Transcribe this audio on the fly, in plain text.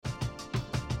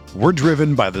We're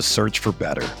driven by the search for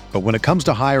better. But when it comes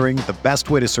to hiring, the best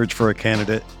way to search for a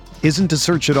candidate isn't to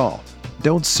search at all.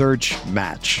 Don't search,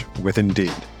 match with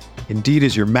Indeed. Indeed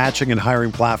is your matching and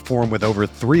hiring platform with over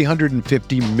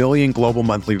 350 million global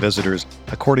monthly visitors,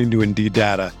 according to Indeed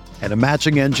data, and a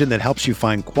matching engine that helps you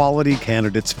find quality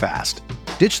candidates fast.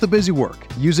 Ditch the busy work.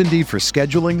 Use Indeed for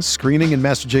scheduling, screening, and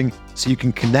messaging so you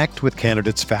can connect with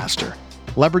candidates faster.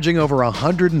 Leveraging over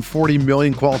 140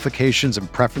 million qualifications and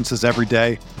preferences every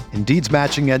day, Indeed's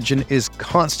matching engine is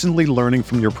constantly learning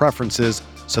from your preferences,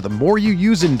 so the more you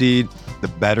use Indeed, the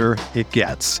better it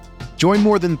gets. Join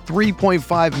more than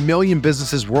 3.5 million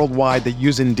businesses worldwide that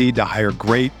use Indeed to hire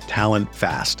great talent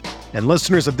fast. And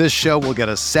listeners of this show will get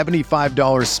a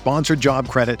 $75 sponsored job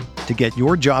credit to get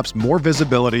your jobs more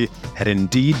visibility at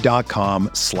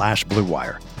Indeed.com/Blue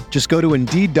Wire. Just go to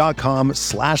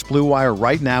Indeed.com/Blue Wire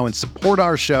right now and support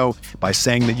our show by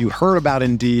saying that you heard about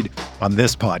Indeed on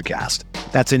this podcast.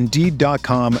 That's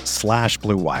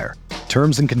Indeed.com/Blue Wire.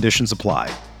 Terms and conditions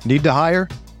apply. Need to hire?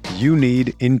 You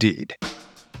need Indeed.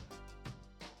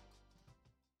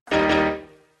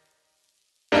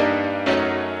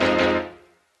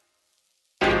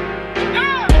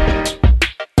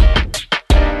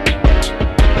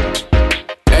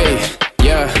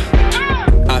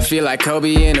 Feel like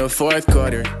Kobe in the fourth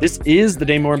quarter. This is the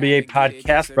Day More NBA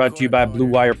podcast brought to you by Blue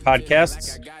Wire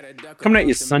Podcasts. Coming at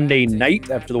you Sunday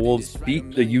night after the Wolves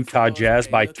beat the Utah Jazz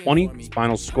by 20.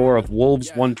 Final score of Wolves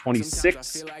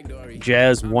 126,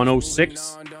 Jazz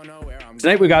 106.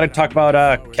 Tonight we got to talk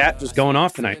about Cat just going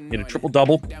off tonight. He had a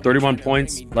triple-double, 31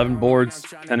 points, 11 boards,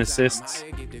 10 assists.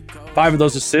 5 of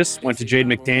those assists went to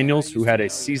Jaden McDaniels, who had a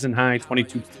season-high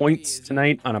 22 points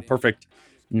tonight on a perfect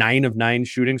 9 of 9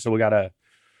 shooting. So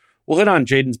we'll hit on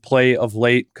Jaden's play of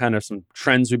late, kind of some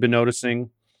trends we've been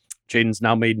noticing. Jaden's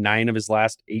now made 9 of his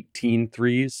last 18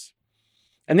 threes.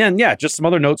 And then, just some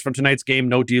other notes from tonight's game.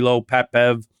 No D'Lo, Pat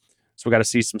Bev. So we got to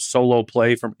see some solo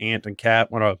play from Ant and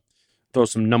Cat. Want to throw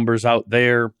some numbers out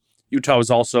there. Utah was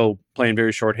also playing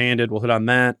very shorthanded. We'll hit on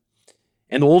that.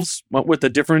 And the Wolves went with a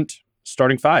different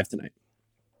starting 5 tonight.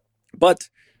 But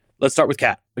let's start with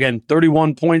Cat. Again,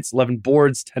 31 points, 11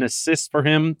 boards, 10 assists for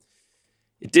him.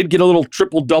 It did get a little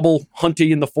triple-double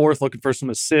hunty in the fourth, looking for some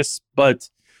assists,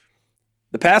 but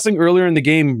the passing earlier in the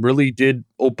game really did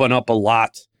open up a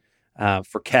lot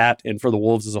for Cat and for the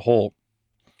Wolves as a whole.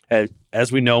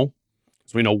 As we know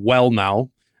well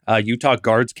now, Utah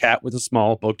guards Cat with a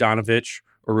small, Bogdanovich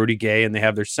or Rudy Gay, and they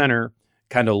have their center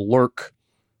kind of lurk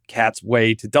Cat's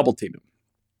way to double-team him.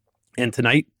 And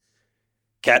tonight,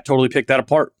 Cat totally picked that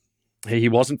apart. He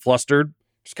wasn't flustered.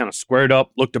 Just kind of squared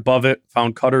up, looked above it,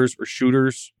 found cutters or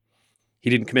shooters.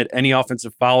 He didn't commit any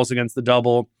offensive fouls against the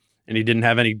double, and he didn't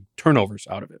have any turnovers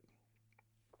out of it.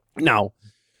 Now,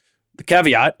 the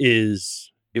caveat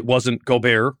is it wasn't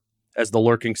Gobert as the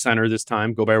lurking center this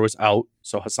time. Gobert was out,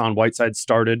 so Hassan Whiteside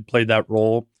started, played that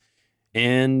role.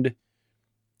 And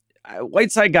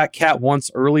Whiteside got Cat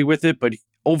once early with it, but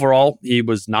overall, he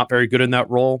was not very good in that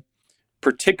role,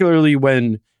 particularly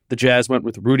when the Jazz went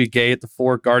with Rudy Gay at the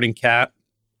 4 guarding Cat,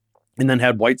 and then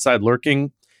had Whiteside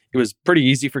lurking. It was pretty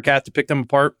easy for Cat to pick them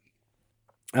apart.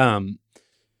 The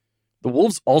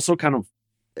Wolves also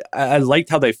I liked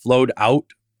how they flowed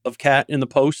out of Cat in the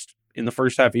post in the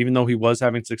first half, even though he was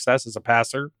having success as a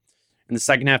passer. In the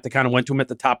second half, they kind of went to him at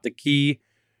the top of the key.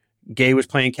 Gay was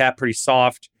playing Cat pretty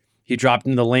soft. He dropped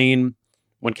into the lane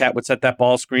when Cat would set that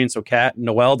ball screen. So Cat and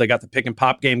Noel, they got the pick and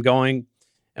pop game going.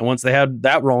 And once they had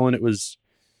that rolling, it's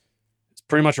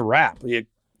pretty much a wrap.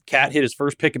 Cat hit his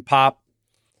first pick and pop,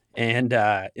 and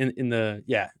in the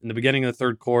beginning of the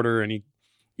third quarter, and he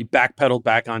backpedaled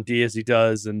back on D as he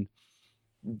does, and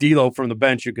D'Lo from the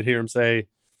bench, you could hear him say,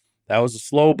 "That was a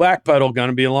slow backpedal,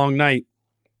 gonna be a long night,"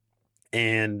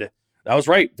 and that was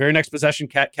right. Very next possession,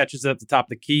 Cat catches it at the top of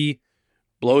the key,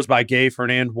 blows by Gay for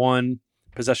an and one.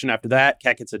 Possession after that,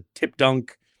 Cat gets a tip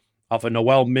dunk off a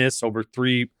Noel miss over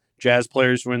 3 Jazz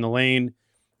players who were in the lane,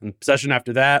 and possession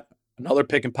after that, another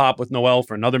pick and pop with Noel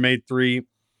for another made 3.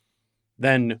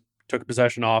 Then took a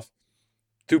possession off.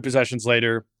 2 possessions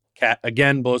later, Cat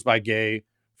again blows by Gay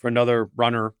for another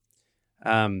runner.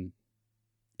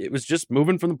 It was just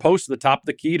moving from the post to the top of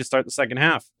the key to start the second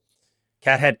half.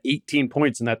 Cat had 18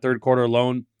 points in that third quarter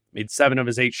alone. Made 7 of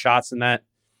his 8 shots in that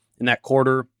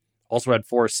quarter. Also had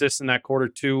 4 assists in that quarter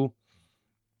too.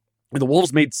 The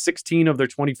Wolves made 16 of their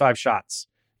 25 shots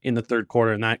in the third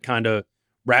quarter, and that kind of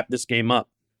wrapped this game up.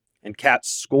 And Cat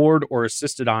scored or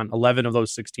assisted on 11 of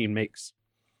those 16 makes.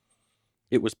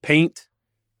 It was paint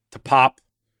to pop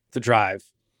to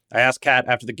drive. I asked Cat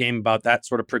after the game about that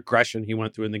sort of progression he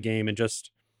went through in the game, and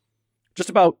just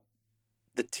about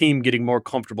the team getting more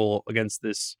comfortable against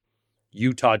this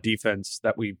Utah defense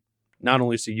that we not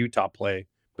only see Utah play,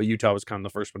 but Utah was kind of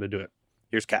the first one to do it.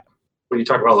 Here's Kat. When you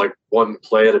talk about like one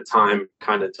play at a time,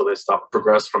 kind of until they stopped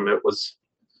progress from it, was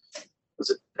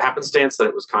it happenstance that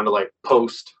it was kind of like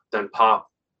post, then pop,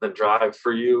 then drive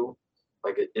for you?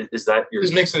 Like, is that your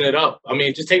just mixing it up? I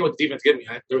mean, just taking what the defense gives me.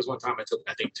 There was one time I took,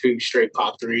 I think, 2 straight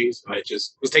pop threes. I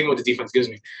just was taking what the defense gives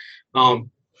me.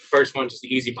 First one, just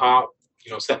the easy pop,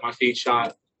 set my feet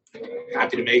shot,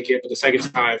 happy to make it. But the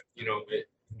second time,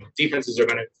 defenses are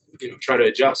going to, try to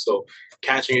adjust. So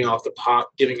catching it off the pop,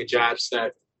 giving a jab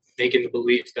set, making the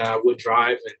belief that I would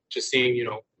drive, and just seeing,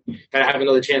 that I have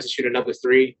another chance to shoot another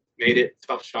 3, made it,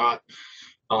 tough shot.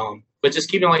 But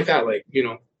just keeping it like that, like,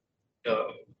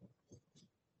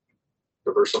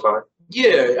 diversify.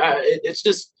 Yeah, it's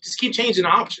just keep changing the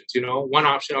options. One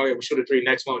option, okay, we shoot a 3.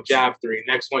 Next one, jab 3.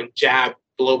 Next one, jab,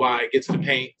 blow by, get to the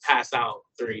paint, pass out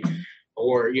 3.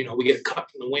 Or we get a cut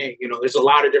from the wing. There's a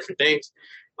lot of different things.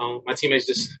 My teammates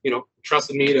just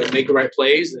trusted me to make the right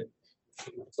plays, and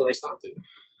until they stopped it.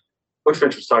 Coach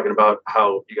Finch was talking about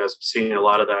how you guys have seen a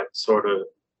lot of that sort of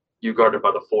you guarded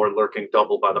by the 4, lurking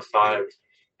double by the 5,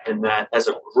 and that as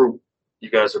a group,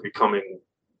 you guys are becoming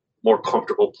more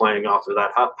comfortable playing off of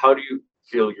that. How do you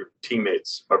feel your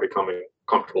teammates are becoming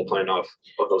comfortable playing off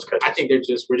of those catches? I think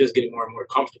we're just getting more and more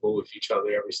comfortable with each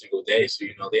other every single day. So,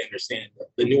 they understand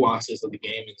the nuances of the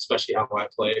game, and especially how I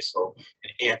play. So,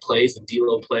 and Ant plays and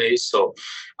D-Lo plays. So,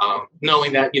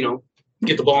 knowing that,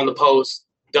 get the ball in the post,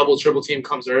 double, triple team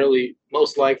comes early,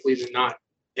 most likely than not,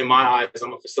 in my eyes,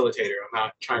 I'm a facilitator. I'm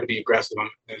not trying to be aggressive. I'm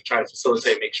going to try to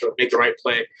facilitate, make the right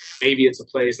play. Maybe it's a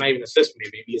play. It's not even an assist for me.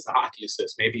 Maybe it's a hockey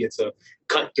assist. Maybe it's a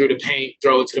cut through the paint,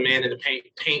 throw it to the man in the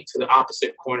paint to the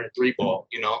opposite corner, 3 ball.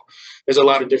 There's a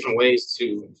lot of different ways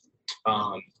to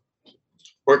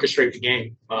orchestrate the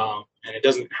game, and it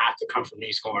doesn't have to come from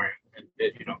me scoring. And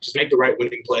just make the right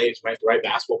winning plays, make the right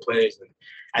basketball plays, and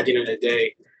at the end of the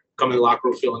day, come in the locker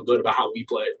room feeling good about how we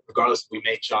play, regardless if we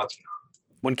make shots or not.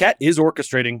 When Cat is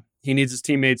orchestrating, he needs his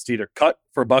teammates to either cut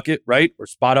for a bucket, right, or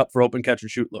spot up for open catch and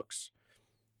shoot looks.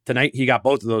 Tonight, he got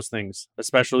both of those things,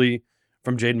 especially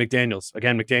from Jaden McDaniels.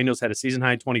 Again, McDaniels had a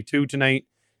season-high 22 tonight.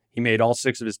 He made all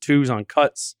 6 of his 2s on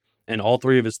cuts and all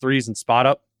 3 of his 3s in spot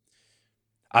up.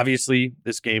 Obviously,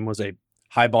 this game was a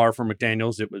high bar for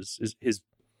McDaniels. It was his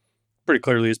pretty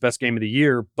clearly his best game of the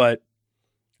year, but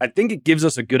I think it gives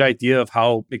us a good idea of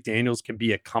how McDaniels can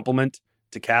be a complement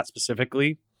to Cat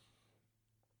specifically.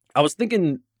 I was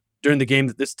thinking during the game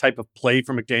that this type of play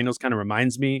from McDaniels kind of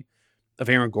reminds me of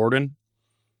Aaron Gordon.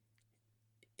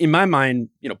 In my mind,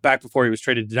 back before he was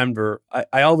traded to Denver,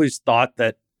 I always thought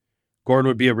that Gordon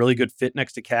would be a really good fit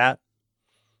next to Cat.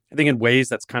 I think in ways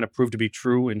that's kind of proved to be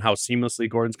true in how seamlessly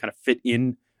Gordon's kind of fit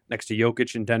in next to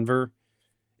Jokic in Denver.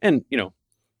 And,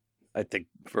 I think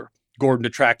for Gordon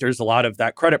detractors, a lot of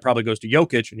that credit probably goes to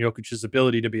Jokic and Jokic's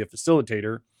ability to be a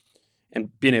facilitator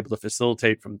and being able to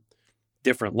facilitate from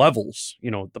different levels,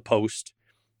 the post,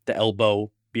 the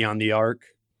elbow, beyond the arc.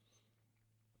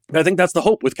 But I think that's the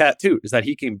hope with Cat too, is that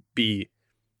he can be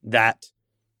that.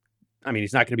 I mean,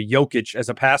 he's not going to be Jokic as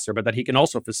a passer, but that he can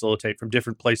also facilitate from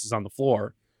different places on the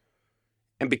floor.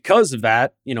 And because of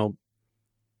that,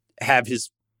 have his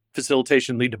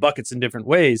facilitation lead to buckets in different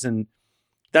ways. And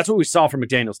that's what we saw from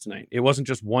McDaniels tonight. It wasn't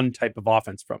just one type of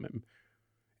offense from him.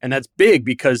 And that's big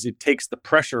because it takes the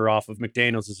pressure off of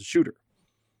McDaniels as a shooter.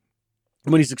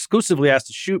 And when he's exclusively asked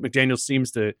to shoot, McDaniels seems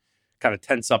to kind of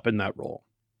tense up in that role.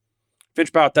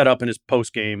 Finch brought that up in his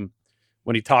post game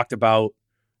when he talked about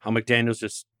how McDaniels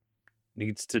just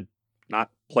needs to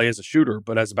not play as a shooter,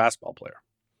 but as a basketball player.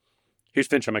 Here's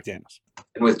Finch on McDaniels.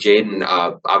 And with Jaden,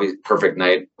 obviously perfect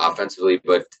night offensively,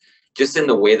 but just in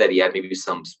the way that he had maybe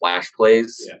some splash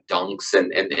plays, dunks,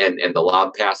 and the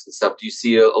lob pass and stuff. Do you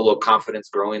see a little confidence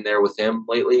growing there with him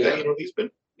lately? Yeah,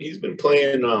 he's been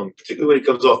playing, particularly when he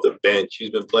comes off the bench.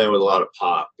 He's been playing with a lot of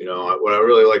pop. What I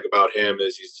really like about him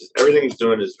is everything he's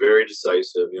doing is very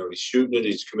decisive. He's shooting it,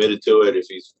 he's committed to it. If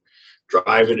he's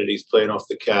driving it, he's playing off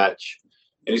the catch.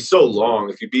 And he's so long.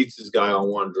 If he beats this guy on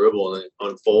one dribble and it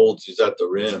unfolds, he's at the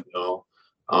rim,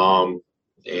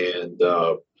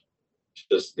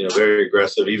 just very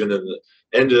aggressive. Even in the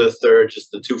end of the third,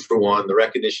 just the 2-for-1, the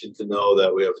recognition to know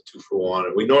that we have a 2-for-1,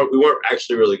 and we weren't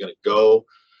actually really going to go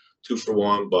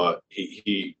 2-for-1, but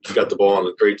he got the ball in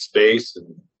a great space and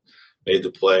made the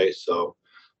play. So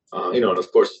and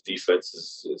of course the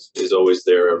defense is always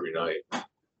there every night.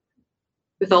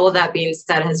 With all of that being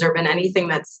said, has there been anything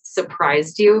that's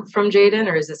surprised you from Jaden,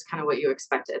 or is this kind of what you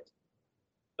expected?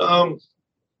 Well,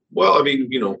 I mean,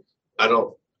 I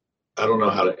don't know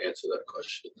how to answer that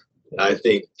question. I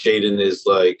think Jaden is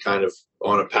like kind of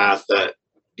on a path that,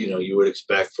 you would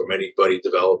expect from anybody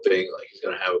developing. Like, he's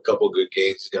going to have a couple good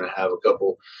games. He's going to have a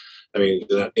couple. I mean,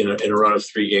 in a run of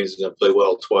 3 games, he's going to play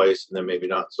well twice, and then maybe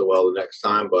not so well the next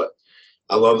time. But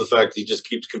I love the fact that he just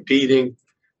keeps competing.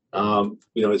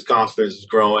 His confidence is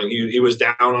growing. He was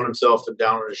down on himself and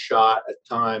down on his shot at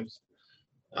times.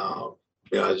 I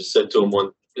just said to him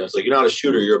it's like, you're not a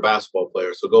shooter, you're a basketball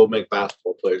player. So go make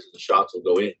basketball players, and the shots will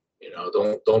go in.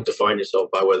 Don't define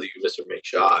yourself by whether you miss or make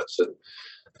shots.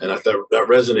 And I thought that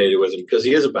resonated with him because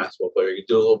he is a basketball player. He can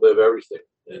do a little bit of everything,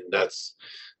 and that's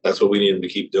what we need him to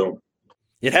keep doing.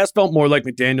 It has felt more like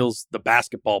McDaniels, the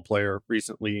basketball player,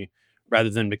 recently,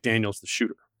 rather than McDaniels, the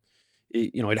shooter.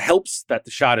 It helps that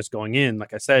the shot is going in.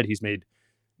 Like I said, he's made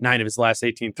 9 of his last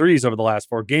 18 threes over the last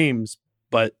 4 games,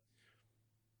 but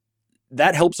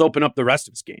that helps open up the rest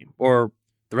of his game, or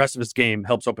the rest of his game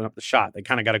helps open up the shot. They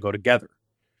kind of got to go together.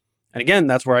 And again,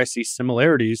 that's where I see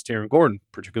similarities to Aaron Gordon,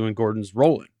 particularly when Gordon's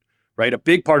rolling, right? A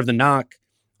big part of the knock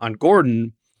on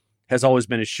Gordon has always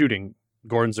been his shooting.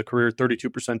 Gordon's a career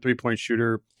 32% three-point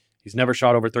shooter. He's never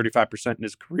shot over 35% in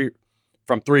his career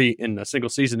from 3 in a single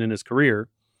season in his career.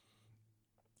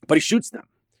 But he shoots them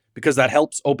because that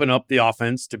helps open up the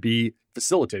offense to be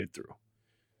facilitated through.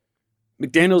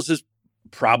 McDaniels is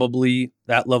probably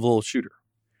that level of shooter.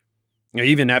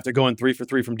 Even after going 3 for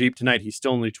 3 from deep tonight, he's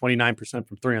still only 29%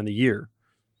 from 3 on the year.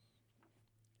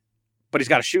 But he's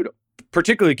got to shoot them,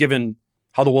 particularly given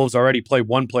how the Wolves already play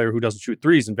one player who doesn't shoot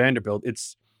threes in Vanderbilt.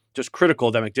 It's just critical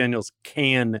that McDaniels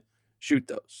can shoot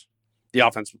those. The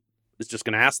offense is just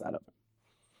going to ask that of him.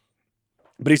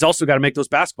 But he's also got to make those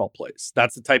basketball plays.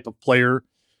 That's the type of player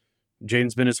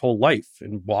Jaden's been his whole life.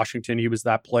 In Washington, he was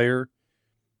that player.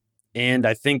 And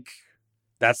I think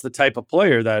that's the type of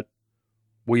player that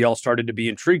we all started to be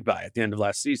intrigued by at the end of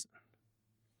last season.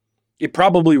 It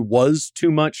probably was too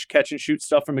much catch and shoot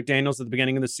stuff from McDaniels at the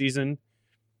beginning of the season,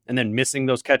 and then missing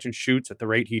those catch and shoots at the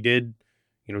rate he did,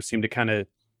 seemed to kind of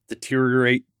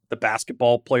deteriorate the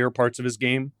basketball player parts of his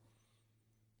game.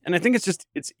 And I think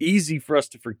it's easy for us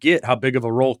to forget how big of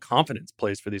a role confidence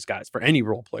plays for these guys, for any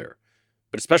role player,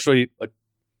 but especially a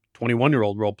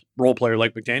 21-year-old role player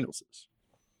like McDaniels is.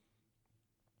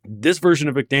 This version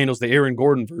of McDaniels, the Aaron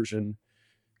Gordon version,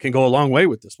 can go a long way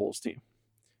with this Wolves team.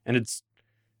 And it's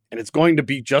going to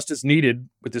be just as needed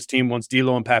with this team once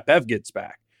D'Lo and Pat Bev gets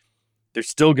back. They're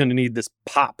still going to need this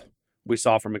pop we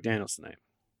saw from McDaniels tonight.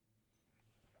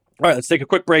 All right, let's take a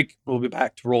quick break. We'll be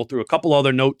back to roll through a couple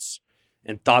other notes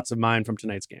and thoughts of mine from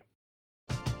tonight's game.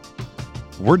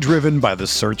 We're driven by the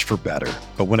search for better.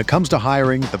 But when it comes to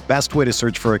hiring, the best way to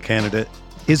search for a candidate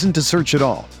isn't to search at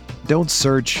all. Don't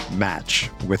search,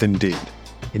 match with Indeed.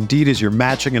 Indeed is your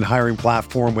matching and hiring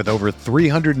platform with over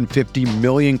 350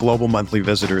 million global monthly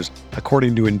visitors,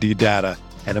 according to Indeed data,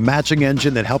 and a matching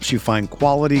engine that helps you find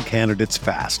quality candidates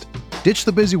fast. Ditch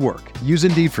the busy work. Use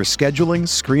Indeed for scheduling,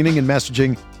 screening, and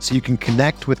messaging so you can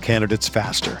connect with candidates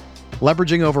faster.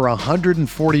 Leveraging over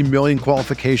 140 million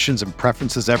qualifications and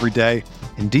preferences every day,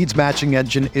 Indeed's matching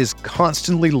engine is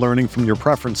constantly learning from your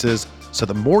preferences, so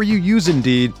the more you use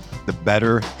Indeed, the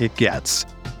better it gets.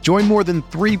 Join more than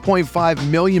 3.5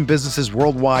 million businesses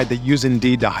worldwide that use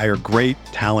Indeed to hire great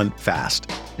talent fast.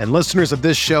 And listeners of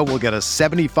this show will get a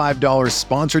 $75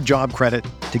 sponsored job credit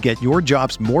to get your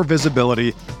jobs more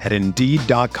visibility at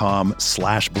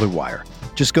Indeed.com/Blue Wire.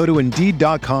 Just go to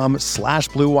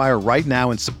Indeed.com/Blue Wire right now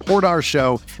and support our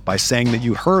show by saying that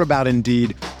you heard about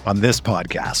Indeed on this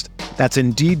podcast. That's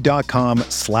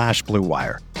Indeed.com/Blue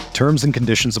Wire. Terms and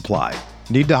conditions apply.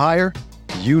 Need to hire?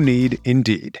 You need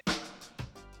Indeed.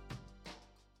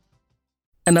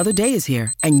 Another day is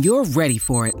here, and you're ready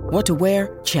for it. What to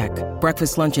wear? Check.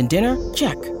 Breakfast, lunch, and dinner?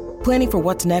 Check. Planning for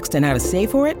what's next and how to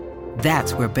save for it?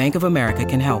 That's where Bank of America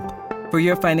can help. For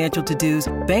your financial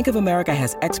to-dos, Bank of America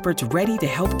has experts ready to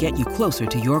help get you closer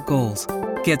to your goals.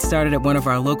 Get started at one of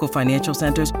our local financial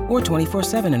centers or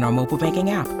 24/7 in our mobile banking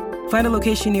app. Find a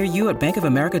location near you at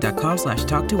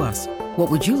bankofamerica.com/talktous.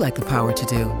 What would you like the power to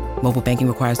do? Mobile banking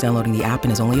requires downloading the app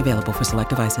and is only available for select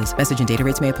devices. Message and data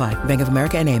rates may apply. Bank of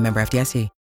America NA, member FDIC.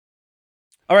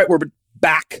 All right, we're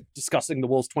back discussing the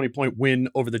Wolves' 20-point win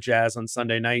over the Jazz on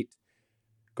Sunday night.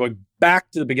 Going back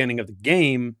to the beginning of the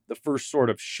game, the first sort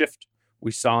of shift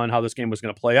we saw in how this game was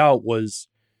going to play out was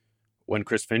when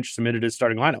Chris Finch submitted his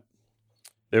starting lineup.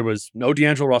 There was no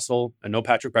D'Angelo Russell and no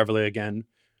Patrick Beverley again,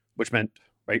 which meant,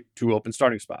 2 open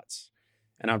starting spots.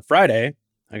 And on Friday,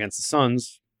 against the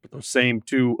Suns, with those same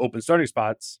 2 open starting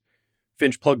spots,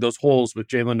 Finch plugged those holes with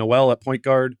Jalen Noel at point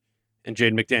guard and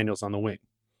Jaden McDaniels on the wing.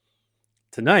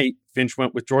 Tonight, Finch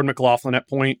went with Jordan McLaughlin at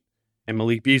point and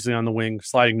Malik Beasley on the wing,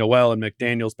 sliding Noel and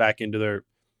McDaniels back into their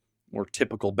more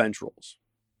typical bench roles.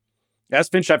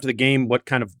 Asked Finch after the game what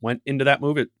kind of went into that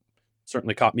move. It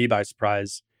certainly caught me by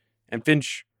surprise. And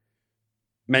Finch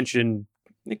mentioned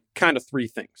kind of three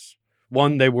things.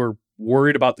 One, they were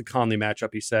worried about the Conley matchup,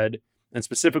 he said, and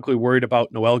specifically worried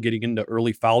about Noel getting into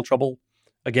early foul trouble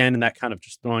again, and that kind of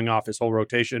just throwing off his whole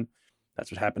rotation.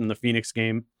 That's what happened in the Phoenix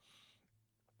game.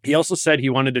 He also said he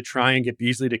wanted to try and get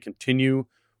Beasley to continue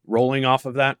rolling off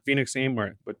of that Phoenix game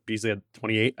where Beasley had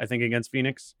 28, I think, against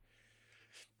Phoenix.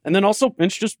 And then also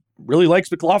Finch just really likes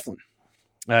McLaughlin.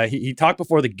 He talked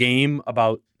before the game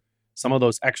about some of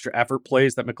those extra effort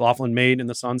plays that McLaughlin made in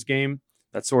the Suns game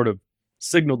that sort of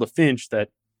signaled to Finch that,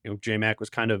 J-Mac was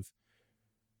kind of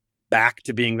back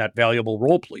to being that valuable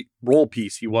role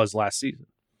piece he was last season.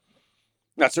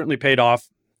 That certainly paid off.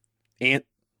 Ant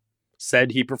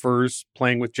said he prefers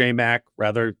playing with J-Mac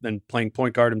rather than playing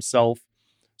point guard himself.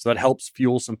 So that helps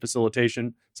fuel some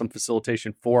facilitation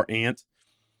for Ant.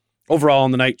 Overall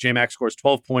on the night, J-Mac scores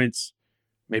 12 points,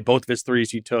 made both of his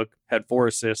threes he took, had 4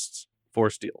 assists, 4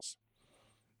 steals.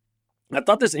 I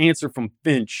thought this answer from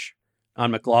Finch on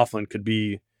McLaughlin could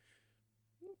be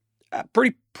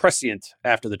pretty prescient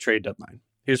after the trade deadline.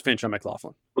 Here's Finch on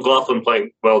McLaughlin. McLaughlin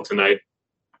playing well tonight,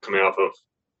 coming off of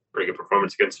pretty good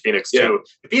performance against Phoenix too.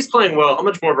 If he's playing well, how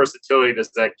much more versatility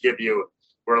does that give you?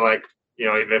 Where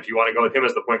even if you want to go with him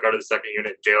as the point guard of the second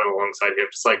unit, Jalen alongside him,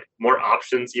 just more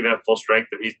options, even at full strength,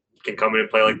 if he can come in and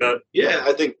play like that. Yeah,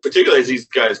 I think particularly as these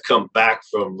guys come back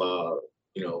from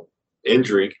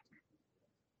injury,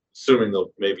 assuming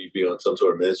they'll maybe be on some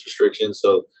sort of minutes restriction.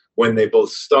 So when they both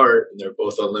start and they're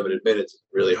both on limited minutes, it's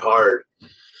really hard.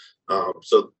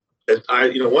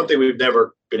 One thing we've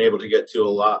never been able to get to a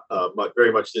lot,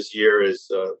 very much this year is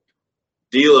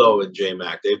D'Lo and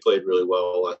J-Mac. They played really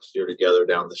well last year together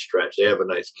down the stretch. They have a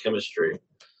nice chemistry,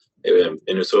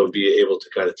 and so be able to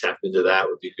kind of tap into that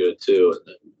would be good too. And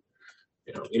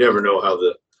then, you never know how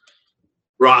the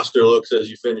roster looks as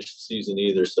you finish the season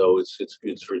either. So it's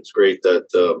great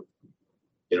that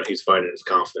he's finding his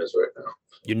confidence right now.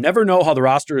 You never know how the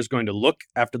roster is going to look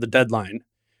after the deadline.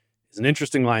 Is an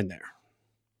interesting line there.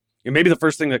 Maybe the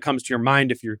first thing that comes to your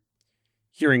mind if you're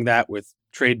hearing that with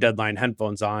trade deadline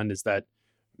headphones on is that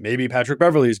maybe Patrick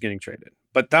Beverley is getting traded.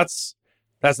 But that's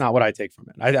not what I take from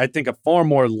it. I think a far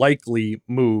more likely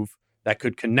move that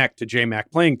could connect to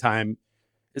J-Mac playing time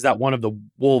is that one of the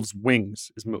Wolves'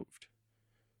 wings is moved.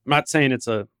 I'm not saying it's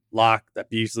a lock that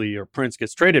Beasley or Prince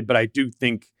gets traded, but I do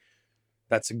think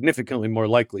that's significantly more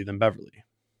likely than Beverley.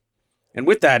 And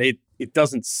with that, it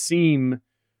doesn't seem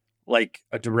like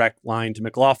a direct line to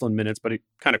McLaughlin minutes, but it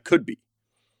kind of could be.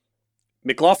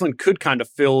 McLaughlin could kind of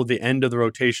fill the end of the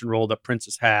rotation role that Prince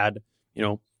has had,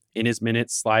 in his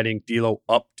minutes, sliding D'Lo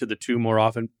up to the 2 more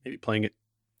often, maybe playing it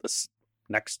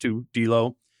next to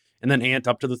D'Lo, and then Ant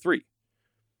up to the 3.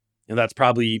 That's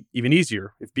probably even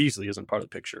easier if Beasley isn't part of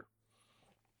the picture.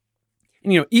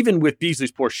 And, even with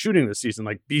Beasley's poor shooting this season,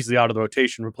 like Beasley out of the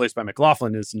rotation replaced by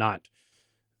McLaughlin is not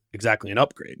exactly an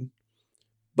upgrade.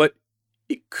 But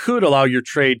it could allow your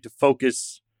trade to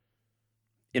focus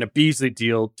in a Beasley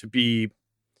deal to be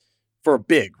for a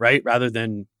big, right? Rather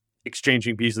than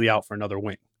exchanging Beasley out for another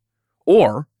wing.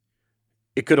 Or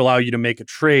it could allow you to make a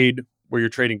trade where you're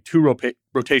trading 2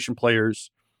 rotation players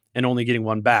and only getting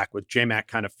 1 back, with J-Mac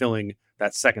kind of filling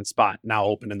that second spot now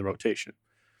open in the rotation.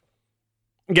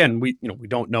 Again, we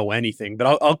don't know anything,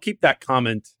 but I'll keep that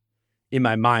comment in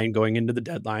my mind going into the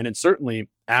deadline, and certainly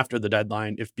after the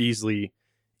deadline if Beasley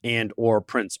and or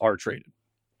Prince are traded.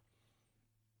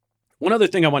 One other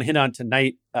thing I want to hit on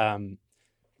tonight,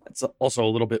 that's also a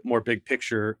little bit more big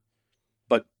picture,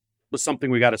 but was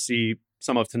something we got to see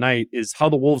some of tonight, is how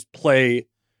the Wolves play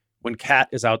when Cat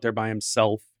is out there by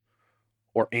himself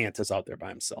or Ant is out there by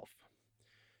himself.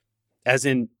 As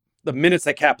in the minutes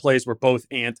that Cat plays where both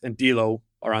Ant and D'Lo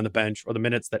are on the bench, or the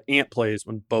minutes that Ant plays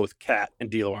when both Cat and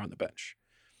D'Lo are on the bench.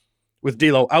 With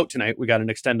D'Lo out tonight, we got an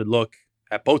extended look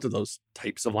at both of those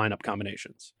types of lineup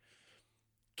combinations.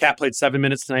 Cat played 7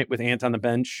 minutes tonight with Ant on the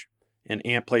bench, and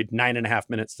Ant played 9.5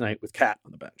 minutes tonight with Cat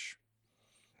on the bench.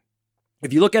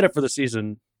 If you look at it for the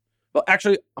season, well,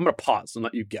 actually, I'm going to pause and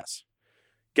let you guess.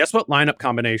 Guess what lineup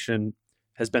combination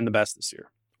has been the best this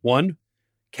year? 1,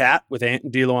 Cat with Ant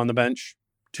and D'Lo on the bench.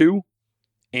 2,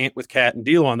 Ant with Cat and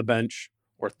D'Lo on the bench.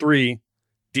 Or 3,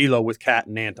 D'Lo with Cat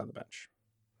and Ant on the bench.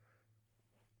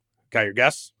 Got your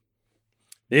guess?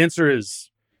 The answer is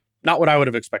not what I would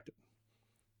have expected.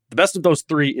 The best of those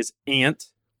 3 is Ant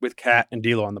with Cat and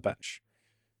D'Lo on the bench.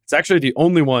 It's actually the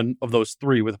only one of those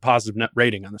 3 with a positive net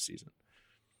rating on the season.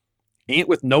 Ant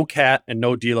with no Cat and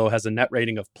no D'Lo has a net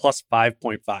rating of plus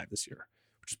 5.5 this year,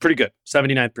 which is pretty good,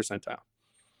 79th percentile.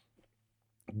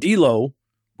 D'Lo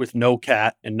with no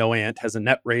Cat and no Ant has a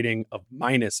net rating of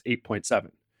minus 8.7.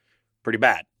 Pretty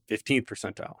bad, 15th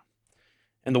percentile.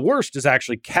 And the worst is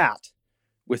actually Cat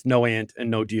with no Ant and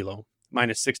no D'Lo,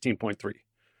 minus 16.3.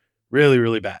 Really,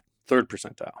 really bad, 3rd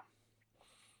percentile.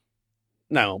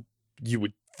 Now, you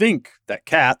would think that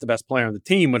Cat, the best player on the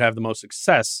team, would have the most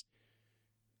success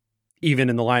even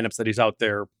in the lineups that he's out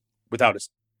there without his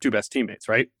 2 best teammates,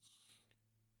 right?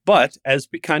 But as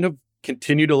we kind of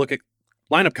continue to look at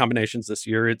lineup combinations this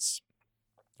year, it's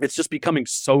just becoming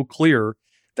so clear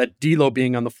that D'Lo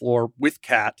being on the floor with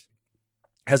Cat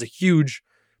has a huge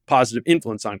positive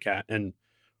influence on Cat. And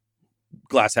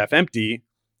glass half empty,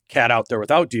 Cat out there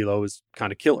without D'Lo is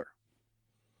kind of killer.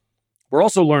 We're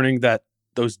also learning that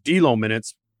those D'Lo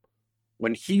minutes,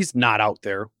 when he's not out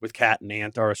there with Cat and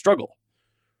Ant, are a struggle.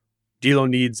 D'Lo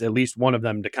needs at least one of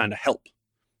them to kind of help,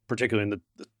 particularly in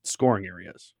the scoring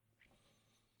areas.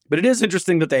 But it is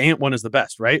interesting that the Ant one is the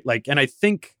best, right? And I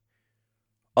think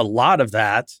a lot of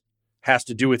that has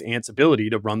to do with Ant's ability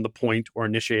to run the point or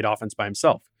initiate offense by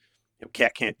himself.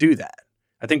 Cat can't do that.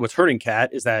 I think what's hurting Cat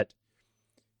is that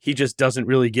he just doesn't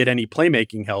really get any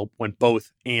playmaking help when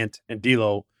both Ant and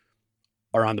D'Lo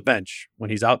are on the bench when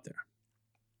he's out there.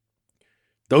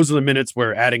 Those are the minutes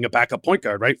where adding a backup point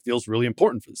guard, right, feels really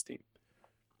important for this team.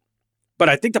 But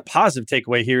I think the positive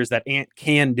takeaway here is that Ant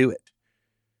can do it.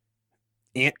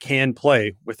 Ant can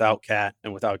play without Cat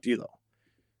and without D'Lo.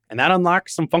 And that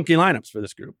unlocks some funky lineups for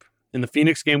this group. In the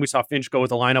Phoenix game, we saw Finch go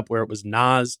with a lineup where it was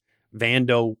Nas,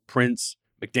 Vando, Prince,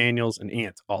 McDaniels, and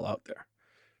Ant all out there.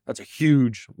 That's a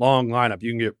huge, long lineup.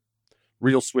 You can get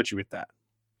real switchy with that.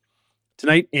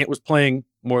 Tonight, Ant was playing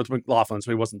more with McLaughlin,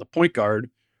 so he wasn't the point guard,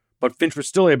 but Finch was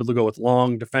still able to go with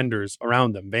long defenders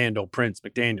around them, Vando, Prince,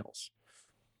 McDaniels.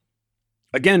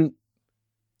 Again,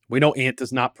 we know Ant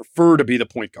does not prefer to be the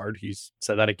point guard. He's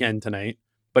said that again tonight,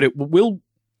 but it will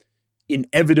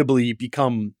inevitably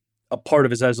become a part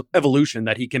of his evolution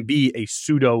that he can be a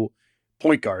pseudo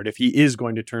point guard if he is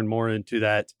going to turn more into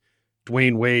that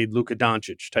Dwayne Wade, Luka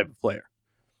Doncic type of player.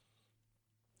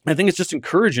 I think it's just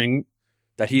encouraging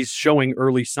that he's showing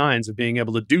early signs of being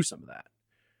able to do some of that.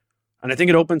 And I think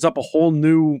it opens up a whole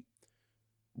new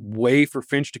way for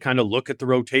Finch to kind of look at the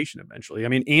rotation eventually. I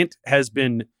mean, Ant has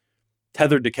been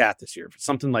tethered to Cat this year. For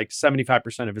something like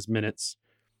 75% of his minutes,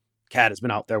 Cat has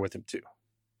been out there with him too.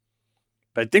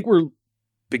 But I think we're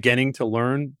beginning to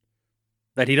learn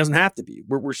that he doesn't have to be.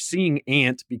 We're seeing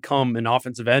Ant become an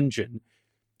offensive engine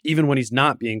even when he's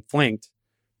not being flanked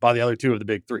by the other 2 of the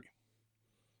big 3.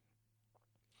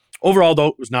 Overall, though,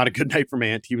 it was not a good night from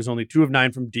Ant. He was only 2 of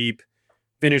 9 from deep,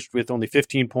 finished with only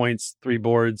 15 points, 3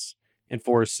 boards, and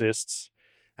 4 assists.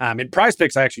 In Prize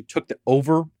Picks, I actually took the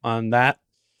over on that.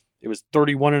 It was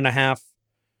 31.5.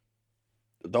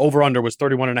 The over-under was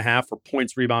 31.5 for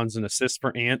points, rebounds, and assists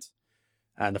for Ant.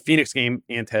 In the Phoenix game,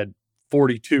 Ant had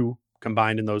 42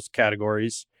 combined in those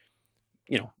categories.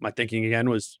 My thinking again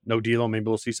was no D'Lo. Maybe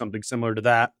we'll see something similar to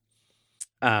that.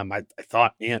 I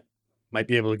thought Ant might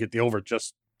be able to get the over of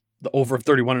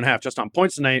 31.5 just on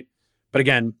points tonight. But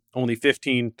again, only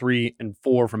 15, 3, and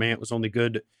 4 from Ant was only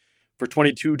good for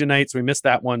 22 tonight, so we missed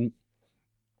that one.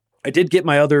 I did get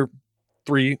my other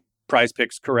 3 Prize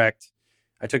Picks correct.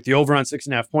 I took the over on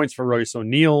 6.5 points for Royce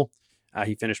O'Neal.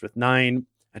 He finished with 9.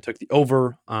 I took the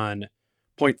over on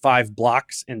 0.5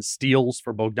 blocks and steals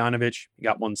for Bogdanovic. He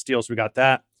got 1 steal, so we got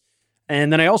that.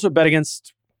 And then I also bet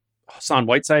against Hassan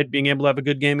Whiteside being able to have a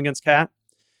good game against Cat.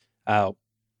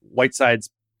 Whiteside's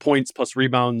points plus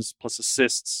rebounds plus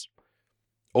assists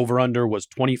over-under was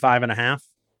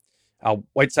 25.5.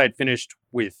 Whiteside finished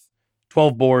with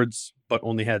 12 boards, but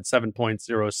only had 7 points,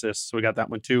 0 assists. So we got that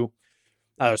one too.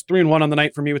 It was 3-1 on the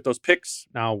night for me with those picks.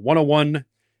 Now 101,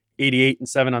 88, and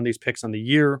 7 on these picks on the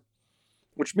year,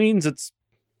 which means it's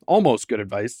almost good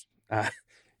advice.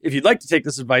 If you'd like to take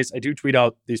this advice, I do tweet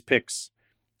out these picks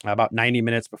about 90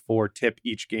 minutes before tip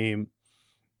each game.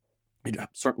 You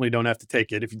certainly don't have to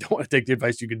take it. If you don't want to take the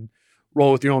advice, you can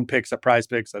roll with your own picks at Prize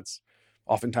Picks. That's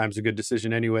oftentimes a good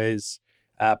decision anyways.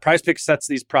 Prize Picks sets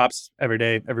these props every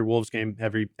day, every Wolves game,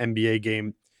 every NBA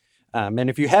game. And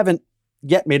if you haven't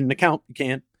yet made an account, you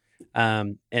can.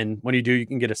 And when you do, you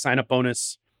can get a sign-up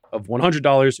bonus of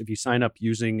 $100 if you sign up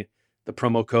using the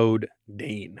promo code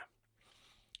DANE.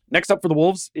 Next up for the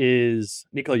Wolves is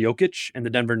Nikola Jokic and the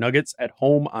Denver Nuggets at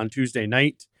home on Tuesday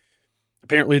night.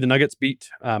 Apparently, the Nuggets beat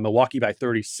Milwaukee by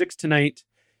 36 tonight,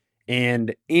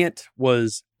 and Ant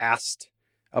was asked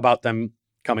about them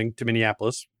coming to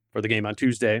Minneapolis for the game on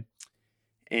Tuesday.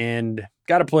 And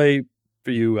got to play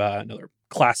for you another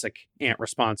classic Ant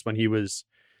response when he was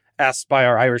asked by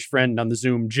our Irish friend on the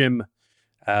Zoom, Jim,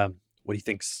 what he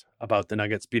thinks about the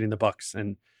Nuggets beating the Bucks.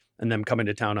 And and them coming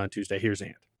to town on Tuesday. Here's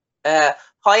Ant.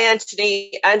 Hi,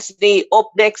 Anthony. Anthony,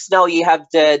 up next now you have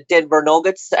the Denver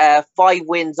Nuggets. 5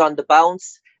 wins on the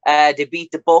bounce. They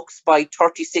beat the Bucks by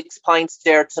 36 points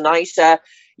there tonight.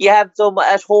 You have them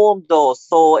at home though,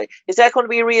 so is that going to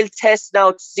be a real test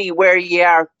now to see where you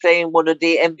are playing one of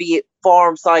the NBA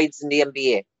form sides in the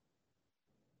NBA?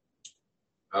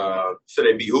 So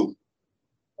they beat who?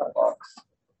 The Bucks.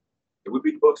 Did we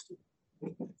beat the Bucks too?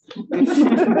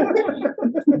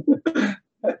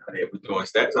 Yeah, we're throwing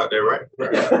stats out there, right?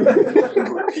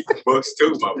 Bucks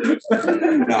too, my boy.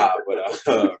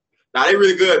 Nah, they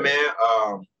really good, man.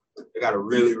 They got a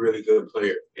really, really good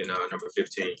player in number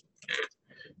 15. And,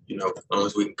 as long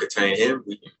as we can contain him,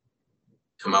 we can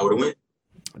come out with a win.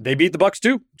 They beat the Bucks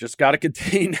too. Just got to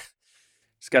contain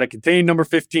number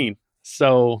 15.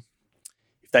 So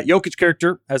if that Jokic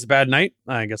character has a bad night,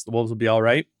 I guess the Wolves will be all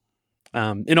right.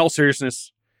 In all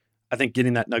seriousness, I think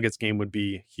getting that Nuggets game would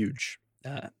be huge.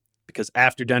 Because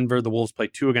after Denver, the Wolves play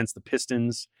 2 against the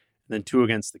Pistons, and then 2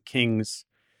 against the Kings.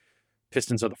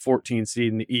 Pistons are the 14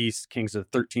 seed in the East. Kings are the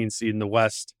 13 seed in the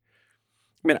West.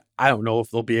 I mean, I don't know if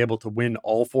they'll be able to win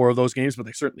all 4 of those games, but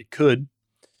they certainly could.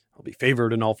 They'll be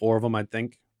favored in all 4 of them, I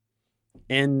think.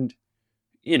 And,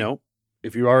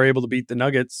 if you are able to beat the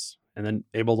Nuggets and then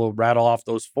able to rattle off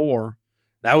those 4,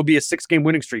 that would be a 6-game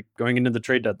winning streak going into the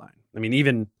trade deadline. I mean,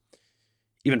 even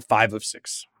 5 of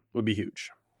 6 would be huge.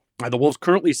 The Wolves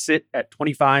currently sit at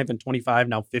 25-25,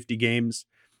 now 50 games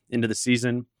into the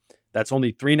season. That's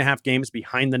only 3.5 games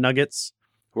behind the Nuggets,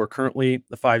 who are currently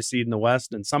the 5 seed in the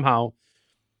West. And somehow,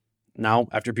 now,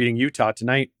 after beating Utah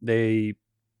tonight, the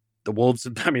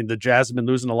Jazz have been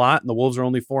losing a lot, and the Wolves are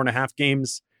only 4.5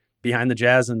 games behind the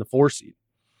Jazz in the 4 seed.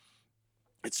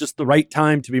 It's just the right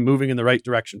time to be moving in the right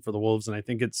direction for the Wolves, and I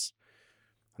think it's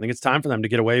time for them to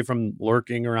get away from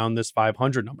lurking around this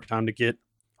 500 number. Time to get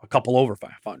a couple over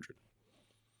 500.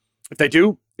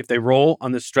 If they roll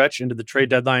on this stretch into the trade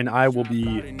deadline, I will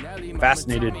be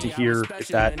fascinated to hear if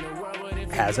that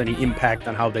has any impact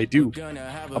on how they do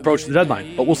approach the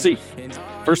deadline. But we'll see.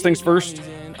 First things first,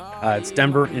 it's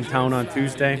Denver in town on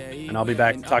Tuesday, and I'll be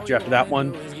back to talk to you after that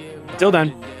one. Until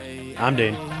then, I'm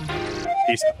Dane.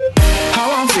 Peace.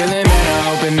 How I'm feeling, man, I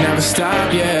hope it never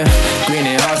stop, yeah. Green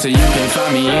and hot so you can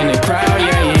find me in the crowd,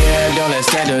 yeah. Don't let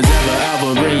standards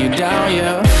ever bring you down,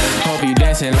 yeah. Hope you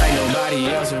dancing like nobody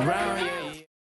else around, yeah.